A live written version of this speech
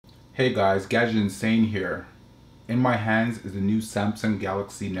Hey guys, Gadget Insane here. In my hands is the new Samsung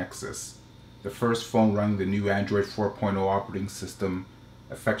Galaxy Nexus, the first phone running the new Android 4.0 operating system,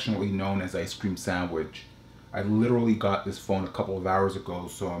 affectionately known as Ice Cream Sandwich. I literally got this phone a couple of hours ago,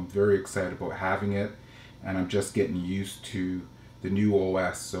 so I'm very excited about having it, and I'm just getting used to the new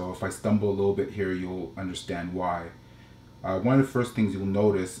OS, so if I stumble a little bit here, you'll understand why. One of the first things you'll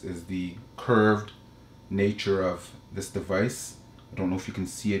notice is the curved nature of this device. I don't know if you can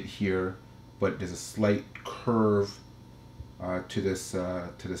see it here, but there's a slight curve to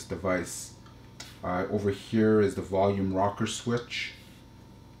this device. Over here is the volume rocker switch.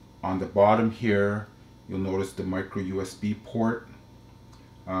 On the bottom here, you'll notice the micro USB port.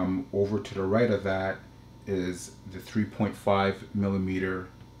 Over to the right of that is the 3.5 millimeter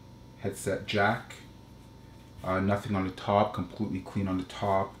headset jack. Nothing on the top, completely clean on the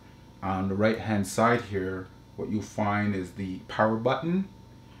top. On the right hand side here, what you'll find is the power button,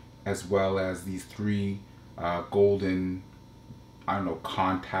 as well as these three golden, I don't know,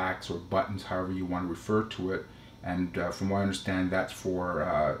 contacts or buttons, however you want to refer to it. And from what I understand, that's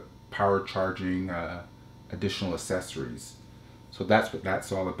for power charging additional accessories. So that's what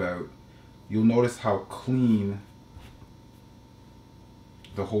that's all about. You'll notice how clean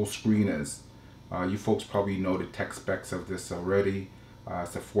the whole screen is. You folks probably know the tech specs of this already.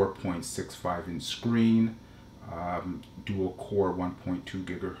 It's a 4.65 inch screen, dual core 1.2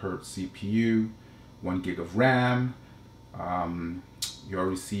 gigahertz CPU, 1 gig of RAM. You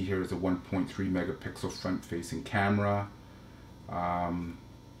already see here is a 1.3 megapixel front facing camera, 5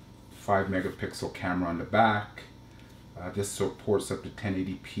 megapixel camera on the back. This supports up to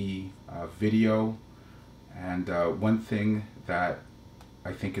 1080p video, and one thing that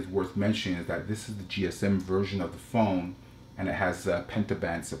I think is worth mentioning is that this is the GSM version of the phone, and it has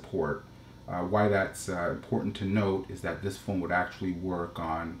pentaband support. Why that's important to note is that this phone would actually work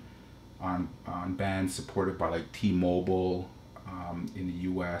on bands supported by like T-Mobile in the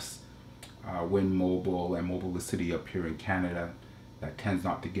US, Win Mobile, and Mobilicity up here in Canada. That tends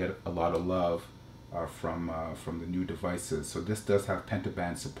not to get a lot of love from the new devices. So this does have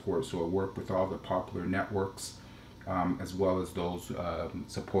pentaband support, so it'll work with all the popular networks, as well as those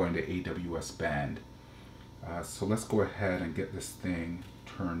supporting the AWS band. So let's go ahead and get this thing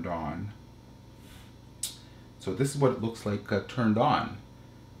turned on. So this is what it looks like turned on.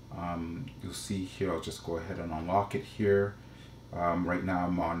 You'll see here, I'll just go ahead and unlock it here. Right now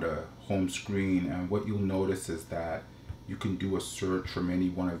I'm on the home screen, and what you'll notice is that you can do a search from any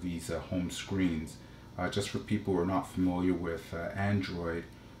one of these home screens. Just for people who are not familiar with Android,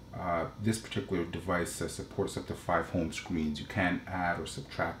 this particular device supports up to 5 home screens. You can't add or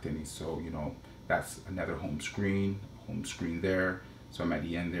subtract any, so you know that's another home screen there. So I'm at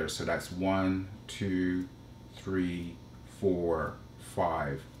the end there, so that's 1, 2, 3, 4,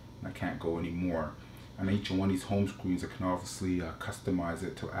 5, and I can't go any more. On each one of these home screens, I can obviously customize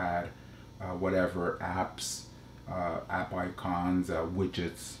it to add whatever apps, app icons,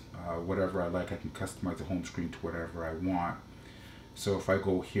 widgets, whatever I like. I can customize the home screen to whatever I want. So if I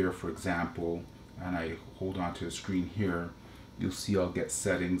go here, for example, and I hold on to the screen here, you'll see I'll get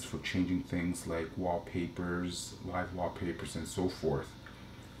settings for changing things like wallpapers, live wallpapers, and so forth.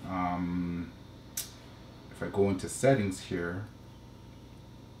 If I go into settings here,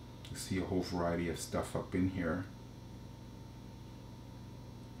 you see a whole variety of stuff up in here.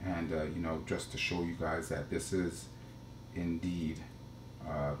 And you know, just to show you guys that this is indeed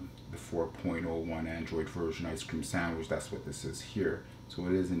the 4.01 Android version Ice Cream Sandwich. That's what this is here. So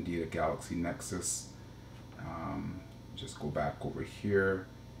it is indeed a Galaxy Nexus. Just go back over here,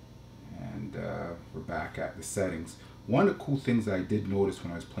 and we're back at the settings. One of the cool things that I did notice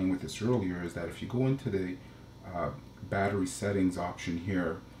when I was playing with this earlier is that if you go into the battery settings option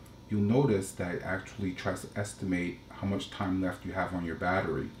here, you'll notice that it actually tries to estimate how much time left you have on your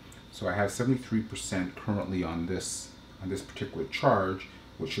battery. So I have 73% currently on this particular charge,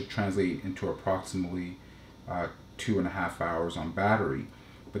 which should translate into approximately 2.5 hours on battery.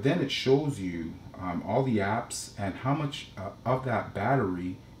 But then it shows you all the apps and how much of that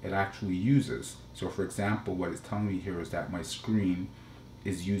battery it actually uses. So for example, what it's telling me here is that my screen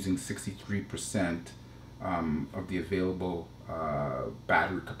is using 63% of the available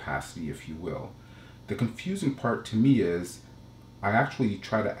battery capacity, if you will. The confusing part to me is I actually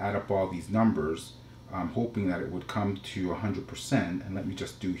try to add up all these numbers, hoping that it would come to 100%, and let me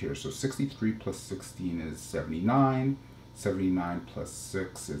just do here. So 63 plus 16 is 79, 79 plus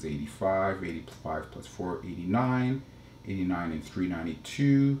 6 is 85, 85 plus 4, 89, 89 and 3,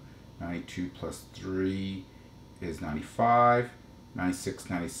 92, 92 plus 3 is 95, 96,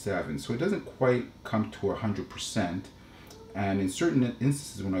 97. So it doesn't quite come to 100%. And in certain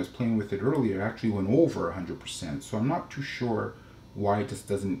instances, when I was playing with it earlier, it actually went over 100%. So I'm not too sure why it just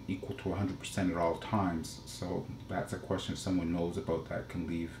doesn't equal to 100% at all times. So that's a question. If someone knows about that, can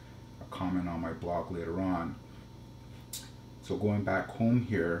leave a comment on my blog later on. So going back home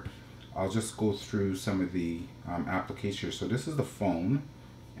here, I'll just go through some of the applications. So this is the phone,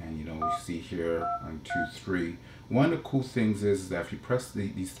 and you see here 1, 2, 3. One of the cool things is that if you press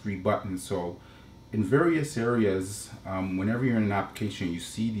these 3 buttons, so in various areas, whenever you're in an application, you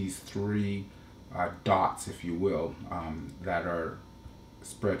see these 3 dots, if you will, that are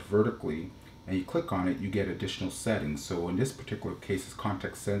spread vertically, and you click on it, you get additional settings. So in this particular case, it's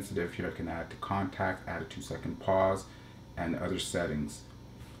context sensitive. Here I can add to contact, add a 2-second pause, and other settings.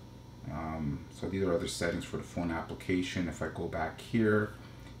 So these are other settings for the phone application. If I go back here,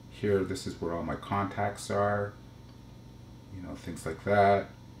 this is where all my contacts are, things like that.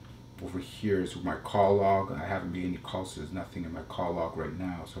 Over here is my call log. I haven't made any calls, so there's nothing in my call log right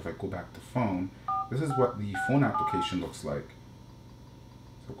now. So if I go back to phone, this is what the phone application looks like.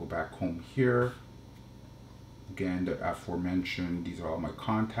 So go back home here. Again, the aforementioned, these are all my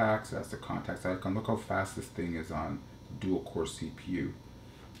contacts. That's the contacts icon. Look how fast this thing is on the dual core CPU.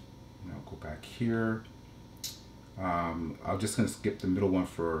 Go back here. I'm just going to skip the middle one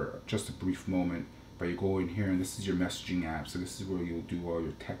for just a brief moment. But you go in here, and this is your messaging app. So this is where you'll do all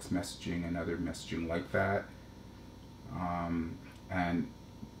your text messaging and other messaging like that. And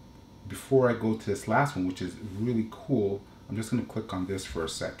before I go to this last one, which is really cool, I'm just going to click on this for a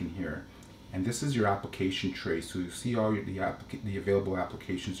second here. And this is your application tray. So you see all the available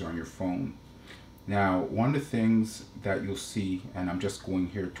applications are on your phone. Now, one of the things that you'll see, and I'm just going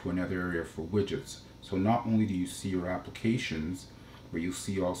here to another area for widgets. So not only do you see your applications, but you'll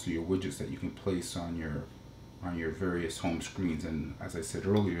see also your widgets that you can place on your various home screens. And as I said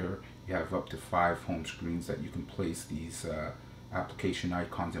earlier, you have up to 5 home screens that you can place these application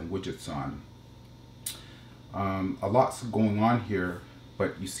icons and widgets on. A lot's going on here,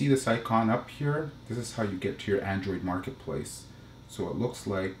 but you see this icon up here? This is how you get to your Android marketplace. So it looks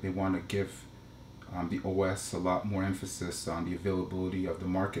like they want to give the OS a lot more emphasis on the availability of the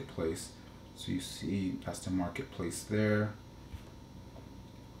marketplace. So you see that's the marketplace there.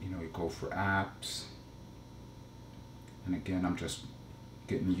 You go for apps, and again, I'm just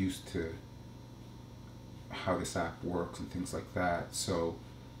getting used to how this app works and things like that. So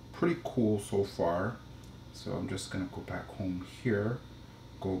pretty cool so far. So I'm just gonna go back home here,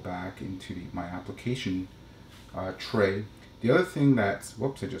 go back into my application tray. The other thing that's,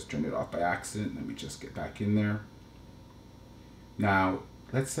 whoops, I just turned it off by accident. Let me just get back in there. Now,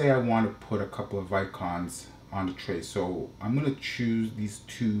 let's say I want to put a couple of icons on the tray. So I'm going to choose these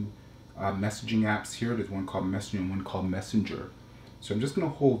 2 messaging apps here. There's one called Messenger and one called Messenger. So I'm just going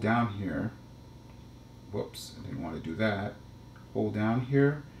to hold down here. Whoops, I didn't want to do that. Hold down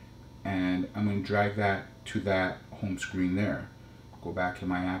here, and I'm going to drag that to that home screen there. Go back in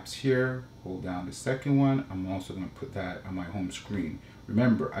my apps here, hold down the second one. I'm also going to put that on my home screen.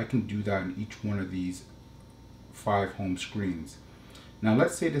 Remember, I can do that in each one of these 5 home screens. Now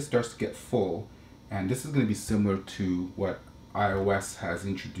let's say this starts to get full, and this is going to be similar to what iOS has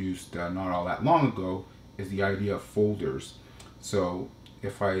introduced not all that long ago, is the idea of folders. So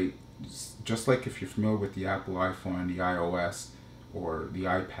if just like if you're familiar with the Apple iPhone and the iOS or the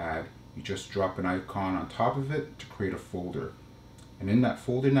iPad, you just drop an icon on top of it to create a folder. And in that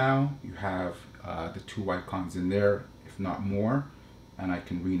folder now, you have the 2 icons in there, if not more, and I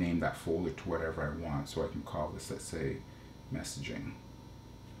can rename that folder to whatever I want. So I can call this, let's say, messaging.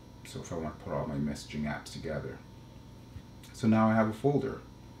 So if I want to put all my messaging apps together. So now I have a folder.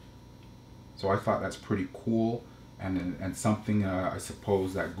 So I thought that's pretty cool, and something I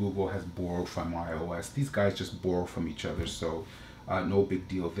suppose that Google has borrowed from iOS. These guys just borrow from each other, so no big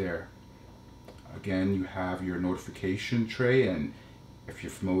deal there. Again, you have your notification tray, and if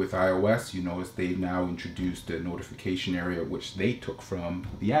you're familiar with iOS, you notice they now introduced a notification area which they took from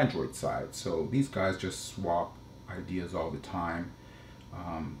the Android side. So these guys just swap ideas all the time.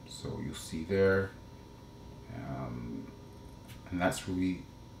 So you'll see there, and that's really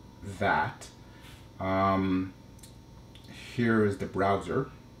that. Here is the browser.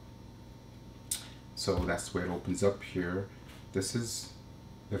 So that's where it opens up here. This is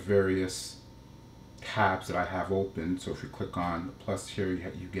the various tabs that I have open. So if you click on the plus here,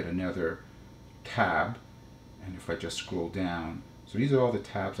 you get another tab. And if I just scroll down, so these are all the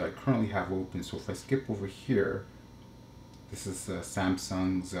tabs I currently have open. So if I skip over here, this is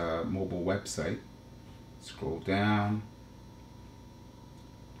Samsung's mobile website. Scroll down.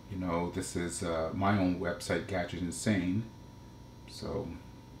 This is my own website, Gadget Insane. So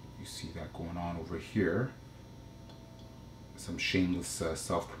you see that going on over here. some shameless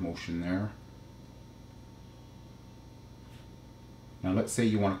self-promotion there. Now let's say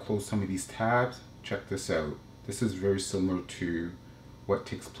you want to close some of these tabs. Check this out. This is very similar to what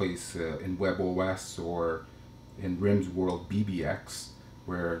takes place in WebOS or in RIM's world BBX,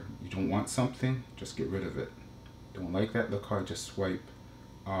 where you don't want something, just get rid of it. Don't like that? Look how I just swipe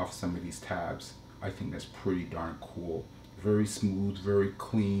off some of these tabs. I think that's pretty darn cool. Very smooth, very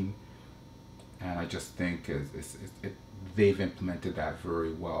clean, and I just think they've implemented that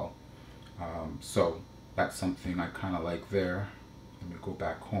very well. So that's something I kind of like there. Let me go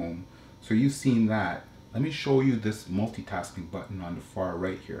back home. So you've seen that. Let me show you this multitasking button on the far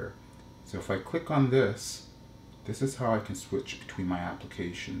right here. So if I click on this, this is how I can switch between my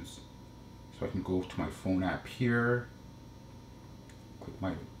applications. So I can go to my phone app here, click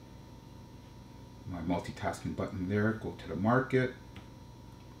my multitasking button there, go to the market,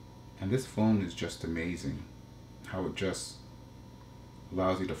 and this phone is just amazing how it just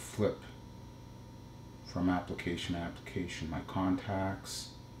allows you to flip from application to application, my contacts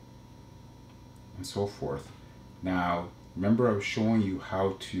and so forth. Now remember I was showing you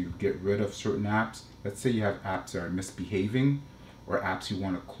how to get rid of certain apps. Let's say you have apps that are misbehaving or apps you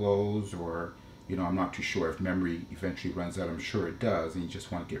want to close, or I'm not too sure if memory eventually runs out. I'm sure it does, and you just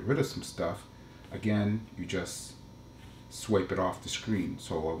want to get rid of some stuff. Again, you just swipe it off the screen.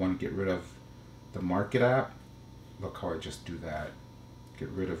 So I want to get rid of the Market app. Look how I just do that. Get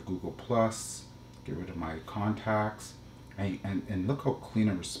rid of Google Plus, get rid of my contacts, and look how clean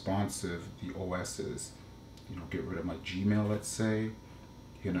and responsive the OS is. Get rid of my Gmail, let's say.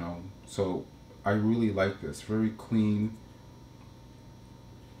 So I really like this. Very clean.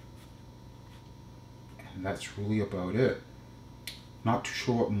 And that's really about it. Not too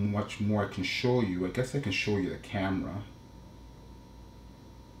sure what much more I can show you. I guess I can show you the camera.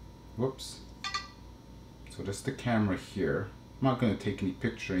 Whoops. So that's the camera here. I'm not going to take any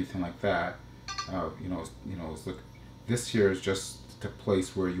picture or anything like that. Look, this here is just the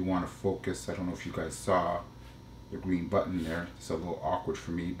place where you want to focus. I don't know if you guys saw the green button there. It's a little awkward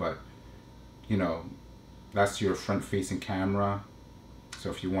for me, but that's your front-facing camera. So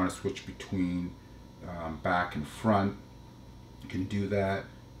if you want to switch between back and front, you can do that.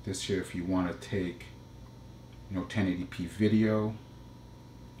 This here, if you want to take 1080p video,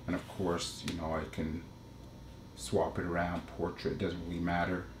 and of course I can swap it around, portrait, doesn't really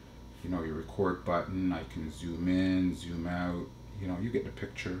matter. Your record button, I can zoom in, zoom out, you get the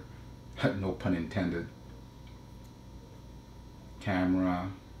picture. No pun intended.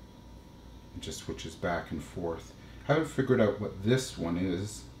 Camera, it just switches back and forth. I haven't figured out what this one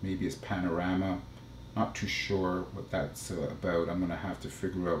is. Maybe it's panorama. Not too sure what that's about. I'm gonna have to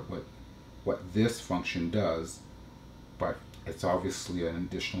figure out what this function does, but it's obviously an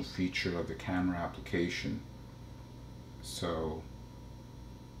additional feature of the camera application. So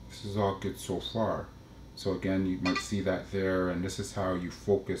this is all good so far. So again, you might see that there, and this is how you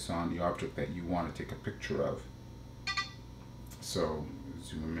focus on the object that you want to take a picture of. So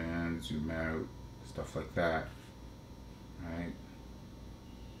zoom in, zoom out, stuff like that, right?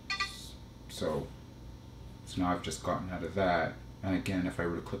 So now I've just gotten out of that, and again, if I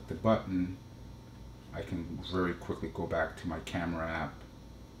were to click the button, I can very quickly go back to my camera app,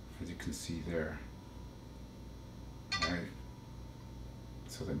 as you can see there. Right.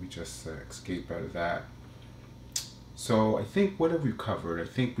 So let me just escape out of that. So I think what have we covered? I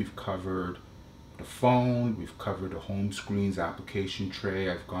think we've covered the phone, we've covered the home screen's application tray.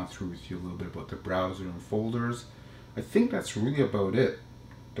 I've gone through with you a little bit about the browser and folders. I think that's really about it.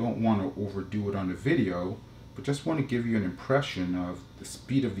 Don't want to overdo it on the video, but just want to give you an impression of the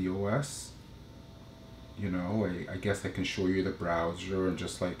speed of the OS. I guess I can show you the browser, and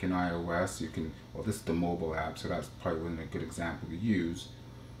just like in iOS, you can, well, this is the mobile app, so that's probably wasn't a good example to use.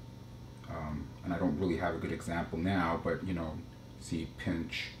 And I don't really have a good example now, but see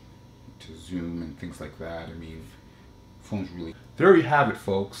pinch to zoom and things like that. I mean, phones really. There you have it,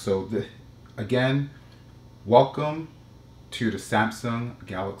 folks. So again, welcome to the Samsung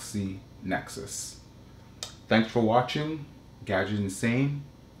Galaxy Nexus. Thanks for watching. Gadget Insane.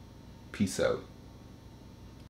 Peace out.